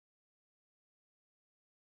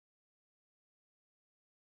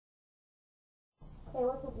Hey,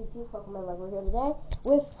 what's up YouTube? Welcome to We're here today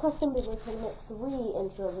with Custom Beyblade Tournament 3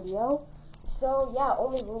 intro video. So yeah,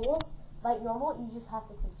 only rules. Like normal, you just have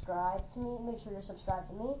to subscribe to me. Make sure you're subscribed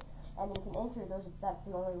to me, and you can enter those. That's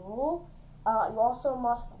the only rule. You also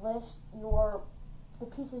must list the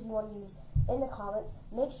pieces you want to use in the comments.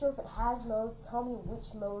 Make sure if it has modes, tell me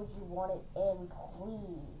which modes you want it in,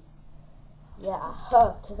 please. Yeah,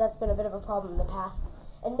 because that's been a bit of a problem in the past.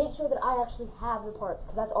 And make sure that I actually have the parts,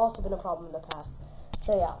 because that's also been a problem in the past.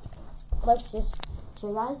 So yeah, let's just show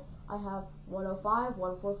you guys. I have 105,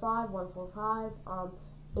 145, 145,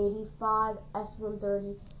 85,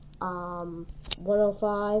 S130,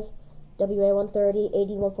 105, WA130,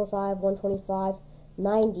 AD145, 125,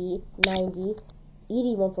 90, 90,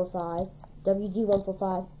 ED145,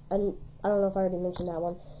 WG145, and I don't know if I already mentioned that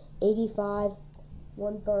one, 85,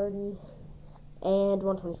 130, and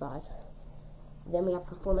 125. Then we have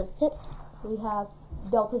performance tips. We have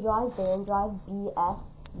Delta Drive, Band Drive, BS,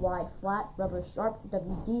 Wide Flat, Rubber Sharp,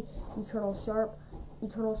 WD, Eternal Sharp,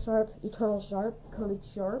 Eternal Sharp, Eternal Sharp, Coated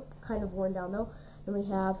Sharp, kind of worn down though. Then we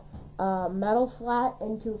have Metal Flat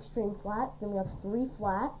and 2 Extreme Flats. Then we have 3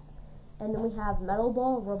 flats. And then we have Metal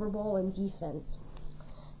Ball, Rubber Ball, and Defense.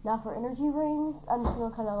 Now for energy rings, I'm just going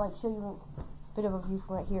to kind of like show you a bit of a view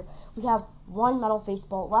from right here. We have 1 metal face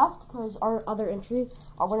ball left, because our other entry,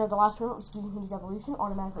 our winner of the last tournament was FusionHadesEvolution,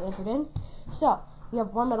 automatically entered in. So, we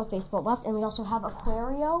have 1 metal face ball left, and we also have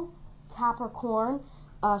Aquario, Capricorn,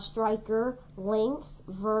 Striker, Lynx,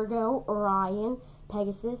 Virgo, Orion,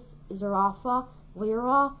 Pegasus, Zurafa,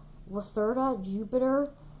 Lyre, Lacerda, Jupiter,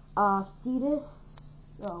 Cetus,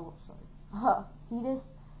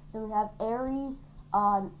 Cetus, then we have Aries,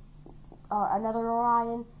 another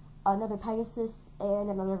Orion, another Pegasus, and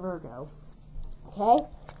another Virgo. Okay,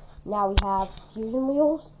 now we have fusion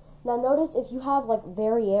wheels. Now notice if you have like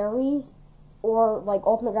VariAres or like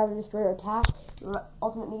Ultimate Gravity Destroyer Attack,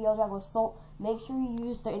 Ultimate L-Drago Assault, make sure you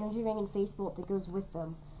use the energy ring and face bolt that goes with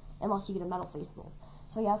them, unless you get a metal face bolt.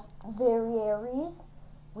 So you have VariAres,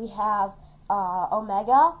 we have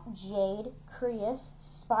Omega, Jade, Kreis,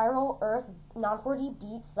 Spiral, Earth, non-4D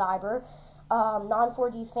Beat, Cyber,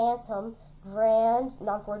 non-4D Phantom, Grand,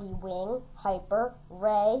 non-4D Wing, Hyper,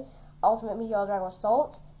 Ray, Ultimate L-Drago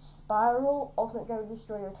Assault, Spiral, Ultimate Gravity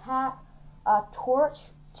Destroyer Attack, Torch,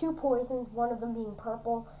 2 poisons, one of them being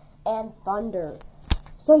purple, and Thunder.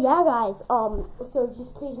 So yeah guys, so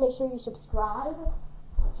just please make sure you subscribe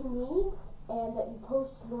to me, and that you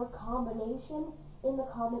post your combination in the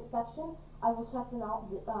comment section. I will check them out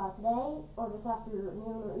today, or this afternoon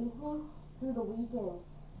or evening, through the weekend.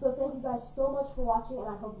 So thank you guys so much for watching, and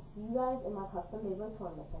I hope to see you guys in my custom Beyblade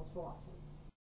tournament. Thanks for watching.